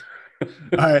just all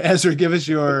right, Ezra, give us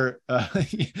your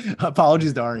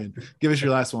apologies to Arian. Give us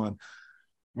your last one.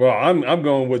 Well, I'm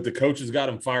going with the coaches got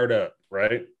them fired up,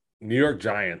 right? New York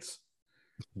Giants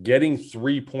getting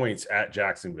 3 points at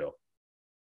Jacksonville.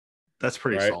 That's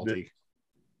pretty salty.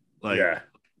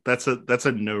 That's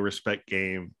a no respect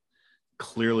game.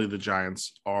 Clearly the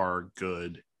Giants are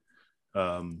good.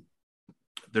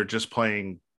 They're just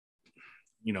playing,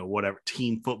 whatever,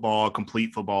 team football,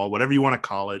 complete football, whatever you want to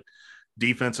call it.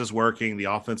 Defense is working. The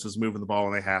offense is moving the ball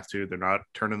when they have to. They're not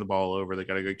turning the ball over. They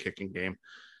got a good kicking game.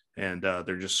 And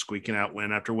they're just squeaking out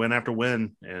win after win after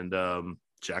win. And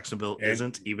Jacksonville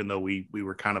isn't, even though we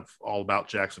were kind of all about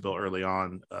Jacksonville early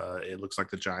on. It looks like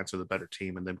the Giants are the better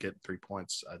team, and them getting 3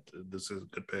 points. This is a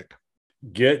good pick.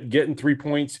 Getting 3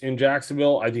 points in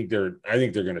Jacksonville, I think they're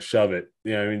going to shove it.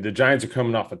 The Giants are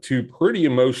coming off of 2 pretty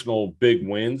emotional big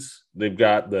wins. They've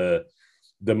got the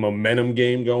momentum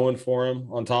game going for them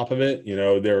on top of it.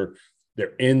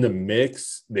 They're in the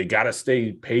mix. They got to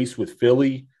stay pace with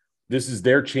Philly. This is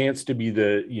their chance to be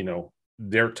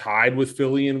they're tied with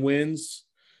Philly in wins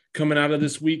coming out of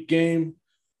this week game.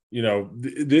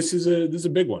 This is a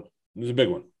big one. This is a big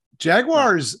one.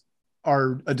 Jaguars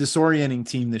are a disorienting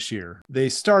team this year. They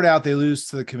start out, they lose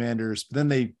to the Commanders, but then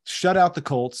they shut out the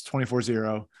Colts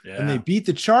 24-0. And they beat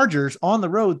the Chargers on the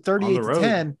road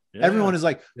 38-10. Everyone is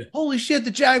like, holy shit,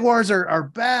 the Jaguars are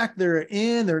back. They're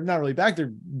not really back.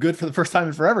 They're good for the first time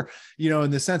in forever, in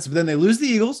the sense. But then they lose the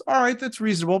Eagles. All right, that's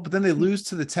reasonable. But then they lose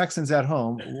to the Texans at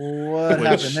home. What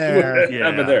happened there? What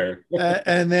happened there?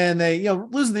 And then they,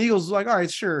 losing the Eagles, like, all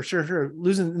right, sure.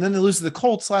 Losing, and then they lose to the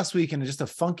Colts last week in just a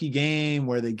funky game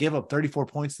where they give up 34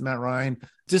 points to Matt Ryan.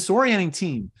 Disorienting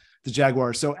team, the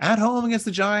Jaguars. So at home against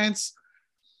the Giants,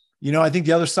 I think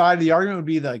the other side of the argument would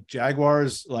be like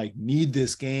Jaguars need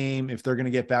this game if they're going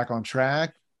to get back on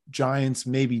track. Giants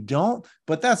maybe don't,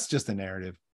 but that's just a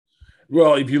narrative.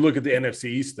 Well, if you look at the NFC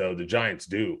East, though, the Giants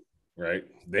do, right?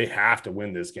 They have to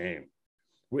win this game.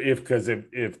 Because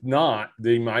if not,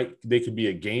 they could be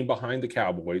a game behind the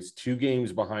Cowboys, 2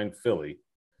 games behind Philly.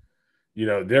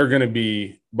 They're going to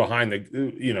be behind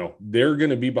they're going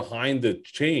to be behind the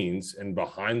chains and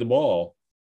behind the ball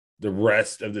the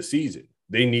rest of the season.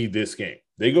 They need this game.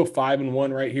 They go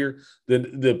 5-1 right here.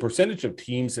 The percentage of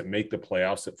teams that make the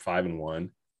playoffs at 5-1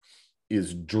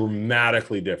 is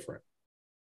dramatically different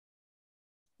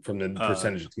from the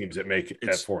percentage of teams that make it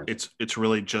at 4. It's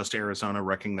really just Arizona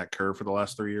wrecking that curve for the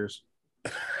last 3 years.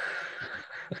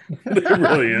 It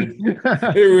really is.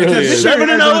 It really is.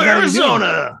 7-0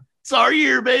 Arizona. It's our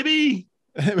year, baby.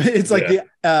 It's like the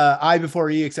I before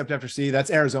E except after C.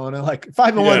 That's Arizona.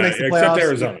 5-1 makes the playoffs. Except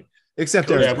Arizona.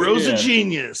 Except Arizona. Bro's a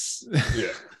genius.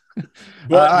 Yeah.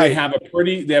 But they have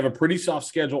a pretty soft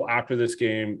schedule after this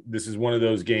game. This is one of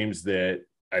those games that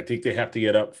I think they have to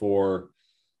get up for.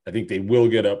 I think they will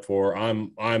get up for.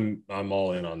 I'm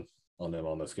all in on them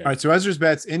on this game. All right. So Ezra's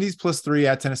bets: Indies +3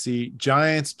 at Tennessee,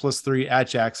 Giants +3 at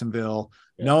Jacksonville.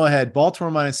 Yeah. Noah had Baltimore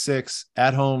 -6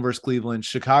 at home versus Cleveland,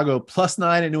 Chicago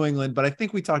 +9 at New England, but I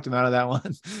think we talked him out of that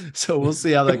one. So we'll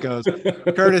see how that goes.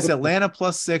 Curtis, Atlanta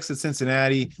 +6 at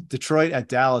Cincinnati, Detroit at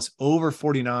Dallas over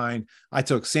 49. I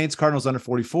took Saints Cardinals under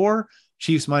 44,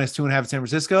 Chiefs -2.5 at San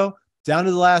Francisco. Down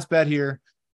to the last bet here.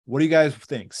 What do you guys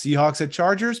think? Seahawks at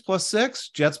Chargers +6,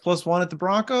 Jets +1 at the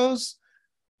Broncos,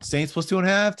 Saints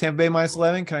 +2.5, Tampa Bay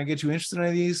 -11. Can I get you interested in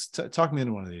any of these? Talk me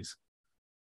into one of these.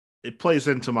 It plays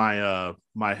into my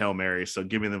my Hail Mary, so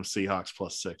give me them Seahawks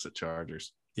 +6 at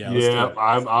Chargers. Yeah,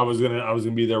 I was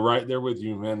gonna be there right there with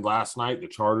you, man. Last night the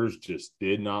Chargers just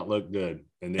did not look good,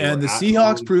 and the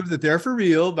Seahawks proved that they're for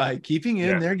real by keeping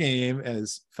in their game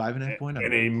as 5.5 point.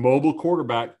 And a mobile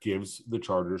quarterback gives the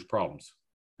Chargers problems,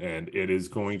 and it is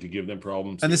going to give them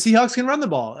problems. And the Seahawks can run the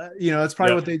ball. That's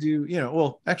probably what they do.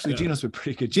 Well, actually, Geno's been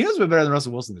pretty good. Geno's been better than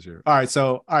Russell Wilson this year. All right,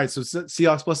 so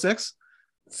Seahawks +6.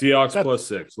 Seahawks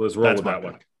 +6. Let's roll with that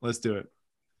one. Let's do it.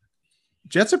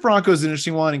 Jets or Broncos is an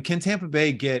interesting one. And can Tampa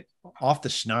Bay get off the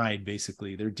schneid,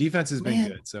 basically? Their defense has been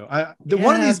good. So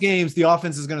one of these games, the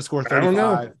offense is going to score 35. I don't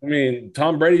know. I mean,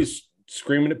 Tom Brady's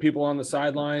screaming at people on the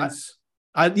sidelines.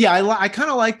 I kind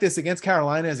of like this against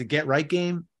Carolina as a get-right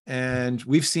game. And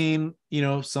we've seen,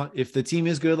 if the team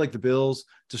is good, like the Bills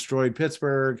destroyed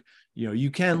Pittsburgh,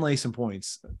 you can lay some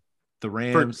points. The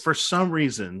Rams. For some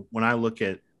reason, when I look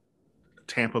at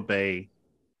Tampa Bay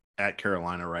at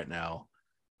Carolina right now,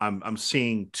 I'm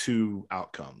seeing 2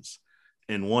 outcomes,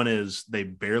 and one is they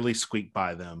barely squeak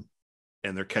by them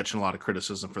and they're catching a lot of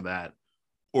criticism for that,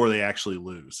 or they actually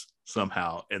lose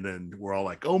somehow, and then we're all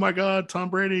like, oh my god, Tom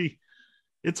Brady,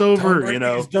 it's over.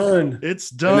 It's done.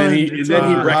 It's done. And then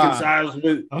he reconciles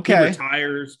with he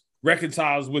retires,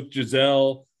 reconciles with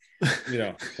Giselle.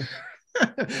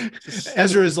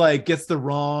 Ezra is gets the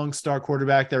wrong star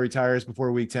quarterback that retires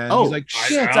before week 10. Oh, he's like,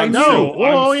 shit, I know.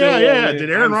 Oh yeah. Did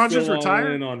Aaron Rodgers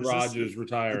retire? On Rodgers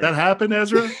retiring. Did that happen,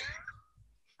 Ezra?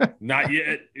 Not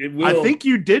yet. It will. I think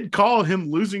you did call him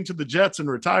losing to the Jets and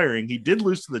retiring. He did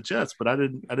lose to the Jets, but I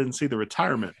didn't see the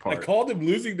retirement part. I called him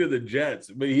losing to the Jets,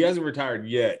 but he hasn't retired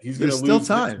yet. He's going to lose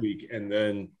this week, and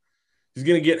then he's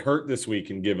going to get hurt this week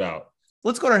and give out.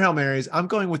 Let's go to our Hail Marys. I'm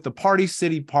going with the Party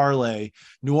City Parlay.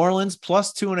 New Orleans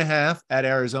 +2.5 at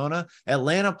Arizona.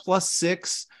 Atlanta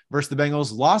 +6 versus the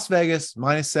Bengals. Las Vegas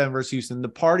 -7 versus Houston. The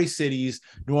Party Cities,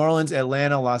 New Orleans,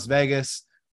 Atlanta, Las Vegas,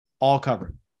 all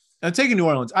covered. I'm taking New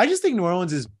Orleans. I just think New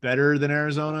Orleans is better than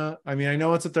Arizona. I mean, I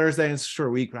know it's a Thursday and it's a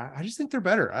short week, but I just think they're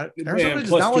better. Arizona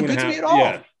does not look good to me at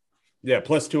all. Yeah,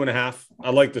 +2.5. I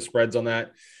like the spreads on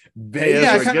that. Hey,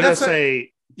 Ezra, get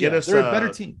us they're a better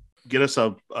team. Get us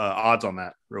odds on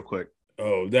that real quick.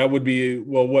 Oh, that would be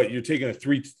what you're taking a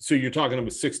 3. So you're talking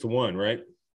about 6-1, right?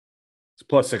 It's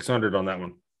 +600 on that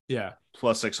one. Yeah,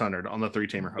 +600 on the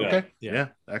 3-teamer. Yeah. Okay, yeah,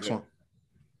 excellent.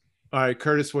 Yeah. All right,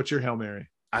 Curtis, what's your Hail Mary?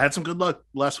 I had some good luck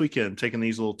last weekend taking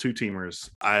these little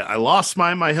 2-teamers. I lost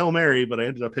my Hail Mary, but I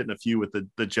ended up hitting a few with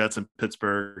the Jets and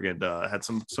Pittsburgh, and had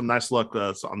some nice luck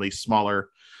on these smaller.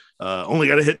 Only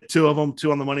got to hit 2 of them,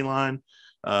 2 on the money line.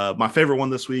 My favorite one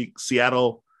this week,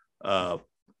 Seattle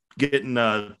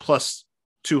getting plus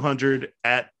 200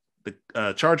 at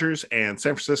the Chargers, and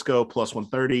San Francisco plus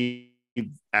 130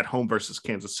 at home versus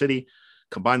Kansas City.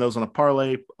 Combine those on a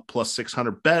parlay, plus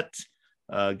 600 bet.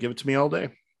 Give it to me all day.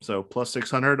 So plus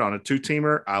 600 on a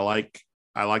 2-teamer. I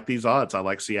like these odds. I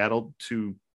like Seattle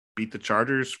to beat the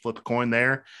Chargers, flip a coin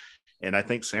there. And I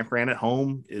think San Fran at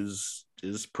home is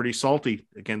pretty salty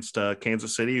against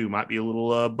Kansas City, who might be a little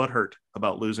butthurt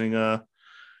about losing to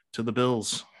the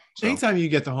Bills. So. Anytime you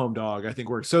get the home dog, I think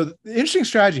works. So the interesting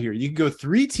strategy here, you can go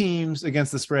 3 teams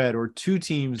against the spread or 2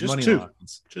 teams just money 2.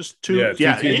 lines. Just 2.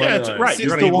 Yeah, it's right.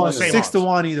 6 to 1, 6 to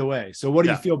 1 either way. So what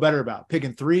do you feel better about,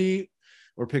 picking 3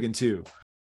 or picking 2?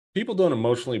 People don't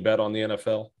emotionally bet on the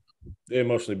NFL. They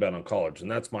emotionally bet on college,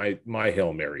 and that's my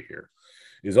Hail Mary here.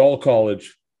 Is all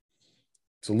college.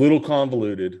 It's a little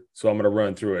convoluted, so I'm going to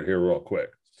run through it here real quick.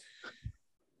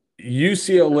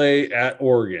 UCLA at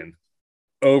Oregon,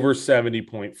 over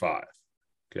 70.5.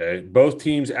 Okay. Both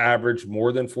teams average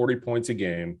more than 40 points a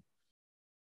game.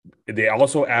 They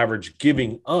also average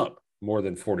giving up more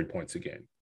than 40 points a game.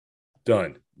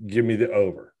 Done. Give me the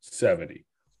over 70.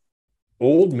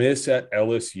 Ole Miss at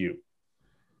LSU.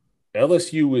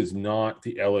 LSU is not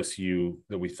the LSU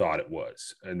that we thought it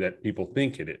was and that people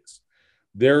think it is.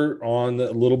 They're on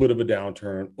a little bit of a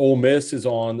downturn. Ole Miss is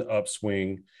on the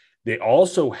upswing. They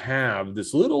also have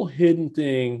this little hidden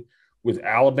thing with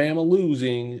Alabama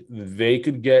losing. They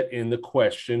could get in the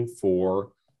question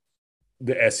for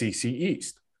the SEC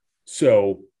East.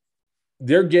 So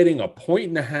they're getting 1.5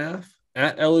 points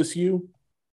at LSU.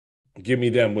 Give me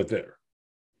them with there.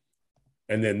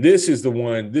 And then this is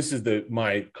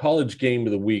my college game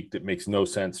of the week that makes no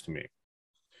sense to me.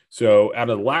 So out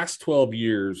of the last 12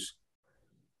 years,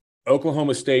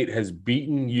 Oklahoma State has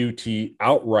beaten UT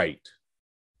outright,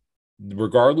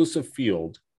 regardless of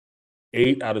field,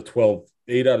 8 out of 12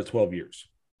 years.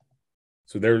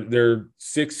 So they're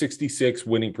 666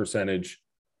 winning percentage,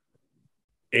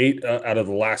 8 out of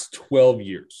the last 12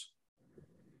 years.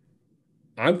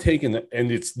 I'm taking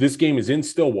this game is in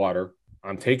Stillwater.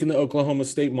 I'm taking the Oklahoma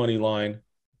State money line,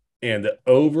 and the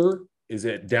over is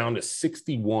down to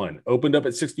 61. Opened up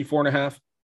at 64.5,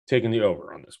 taking the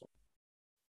over on this one.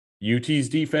 UT's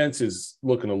defense is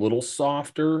looking a little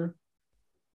softer.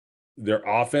 Their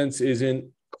offense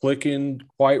isn't clicking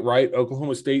quite right.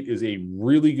 Oklahoma State is a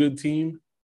really good team,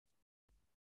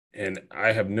 and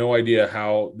I have no idea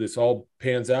how this all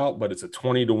pans out, but it's a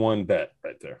 20-1 bet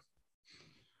right there.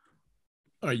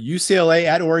 UCLA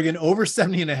at Oregon over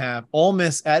 70.5. Ole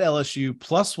Miss at LSU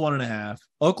plus 1.5.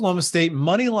 Oklahoma State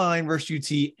money line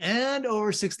versus UT and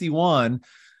over 61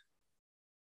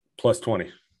 plus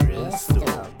 20.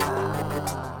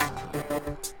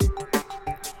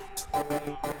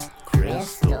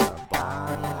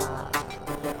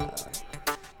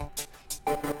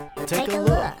 Take a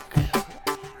look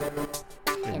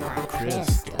in my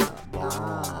crystal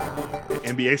ball.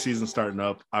 NBA season starting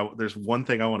up. There's one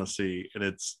thing I want to see, and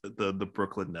it's the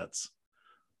Brooklyn Nets.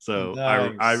 So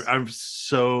nice. I'm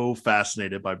so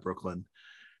fascinated by Brooklyn.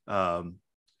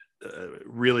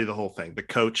 Really, the whole thing. The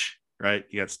coach, right?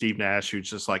 You got Steve Nash, who's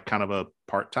just like kind of a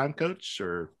part-time coach,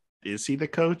 or is he the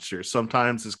coach? Or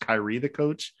sometimes is Kyrie the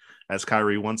coach? As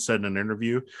Kyrie once said in an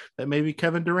interview, that maybe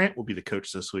Kevin Durant will be the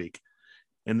coach this week.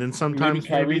 And then sometimes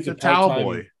maybe the towel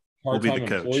boy will be the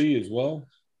coach as well.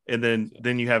 And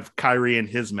then you have Kyrie and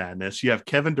his madness. You have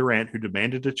Kevin Durant, who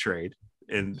demanded a trade,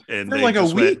 and for like a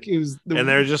week.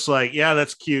 They're just like, yeah,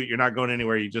 that's cute. You're not going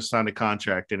anywhere. You just signed a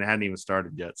contract, and it hadn't even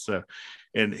started yet. So,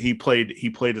 and he played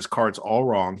his cards all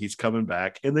wrong. He's coming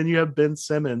back, and then you have Ben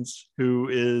Simmons, who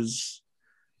is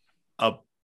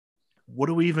what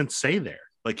do we even say there?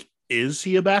 Like, is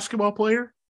he a basketball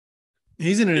player?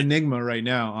 He's an enigma right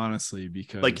now, honestly,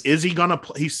 because like, is he gonna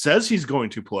play? He says he's going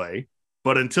to play,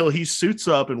 but until he suits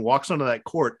up and walks onto that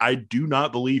court, I do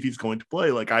not believe he's going to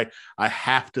play. Like, I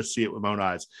have to see it with my own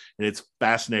eyes, and it's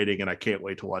fascinating, and I can't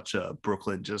wait to watch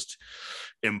Brooklyn just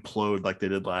implode like they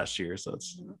did last year. So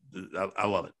I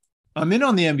love it. I'm in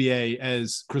on the NBA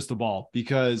as crystal ball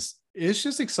because it's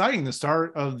just exciting. The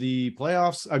start of the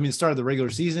playoffs. I mean, start of the regular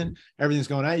season, everything's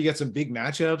going out. You got some big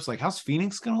matchups. Like, how's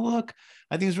Phoenix going to look?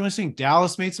 I think it's really interesting.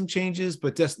 Dallas made some changes,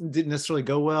 but just didn't necessarily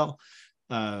go well.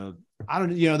 I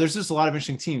don't, there's just a lot of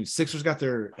interesting teams. Sixers got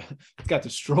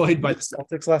destroyed by the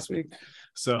Celtics last week.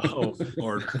 So,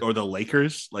 or the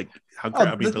Lakers, like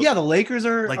the Lakers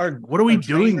are like, are what are we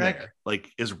doing there?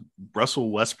 Like, is Russell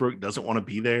Westbrook doesn't want to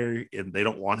be there, and they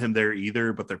don't want him there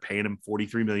either, but they're paying him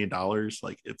 $43 million.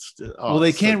 Like, it's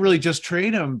they can't really just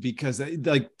trade him because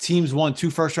like teams want 2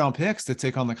 first-round picks to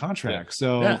take on the contract.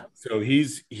 So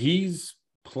he's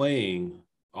playing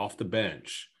off the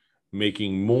bench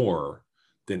making more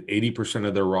than 80%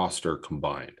 of their roster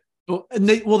combined. Well, and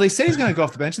they say he's going to go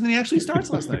off the bench, and then he actually starts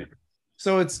last night.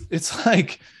 So it's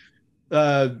like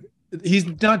he's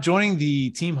not joining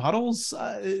the team huddles.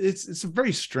 It's a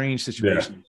very strange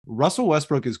situation. Yeah. Russell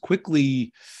Westbrook is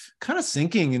quickly kind of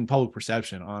sinking in public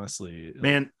perception. Honestly,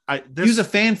 man, he was a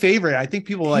fan favorite. I think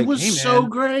people like, was hey, man, so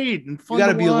great and fun. You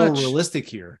got to be a little realistic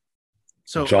here.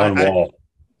 So John Wall.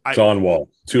 2 words.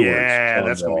 Yeah,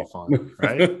 that's gonna be fun,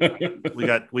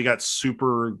 right? we got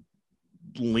super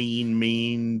lean,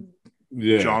 mean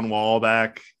John Wall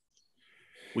back.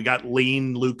 We got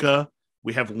lean Luka.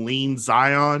 We have lean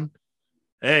Zion.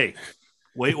 Hey,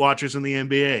 Weight Watchers in the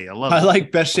NBA. I love it. I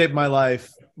like best shape of my life,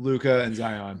 Luka and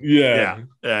Zion. Yeah.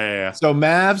 So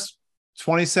Mavs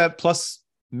 27 plus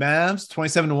Mavs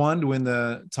 27-1 to win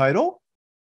the title.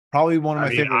 Probably one of my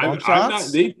favorite long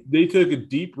shots. They took a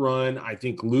deep run. I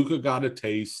think Luka got a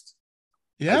taste.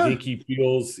 Yeah. I think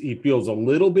he feels a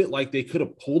little bit like they could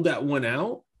have pulled that one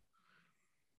out.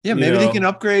 Yeah, maybe they can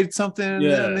upgrade something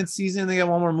mid-season. They got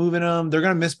one more move in them. They're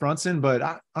going to miss Brunson, but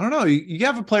I don't know. You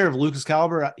have a player of Lucas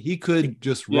caliber. He could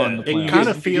just run the playoffs. It kind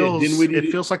of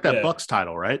feels like that Bucks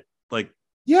title, right? Like,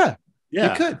 it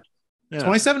could. Yeah.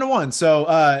 27-1. So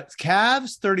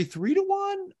Cavs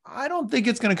 33-1. I don't think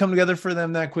it's going to come together for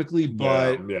them that quickly.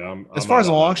 But as far as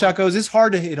a long shot goes, it's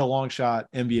hard to hit a long shot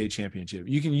NBA championship.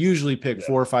 You can usually pick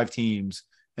 4 or 5 teams,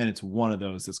 and it's one of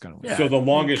those that's going to win. Yeah. So the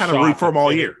longest kind of root for them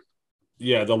all year.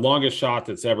 Yeah, the longest shot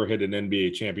that's ever hit an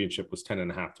NBA championship was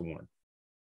 10.5-1.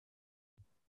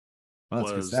 Well,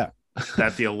 that's good stuff.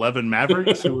 That the 11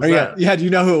 Mavericks? Who was that? Yeah, do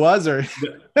you know who it was? Or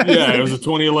yeah, it was the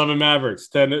 2011 Mavericks,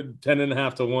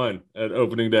 10.5-1 at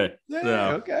opening day.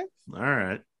 Yeah, okay. All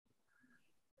right.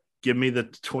 Give me the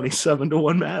 27-1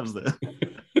 Mavs then.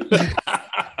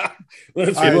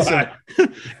 Let's right, so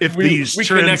if these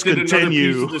trends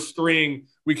continue,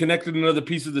 we connected another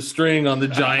piece of the string on the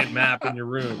giant map in your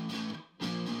room.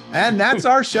 And that's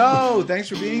our show. Thanks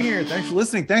for being here. Thanks for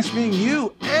listening. Thanks for being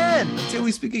you. And until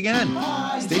we speak again,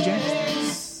 stay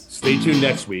jazzed. Stay tuned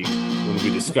next week when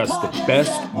we discuss the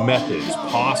best methods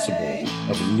possible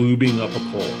of lubing up a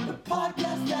pole.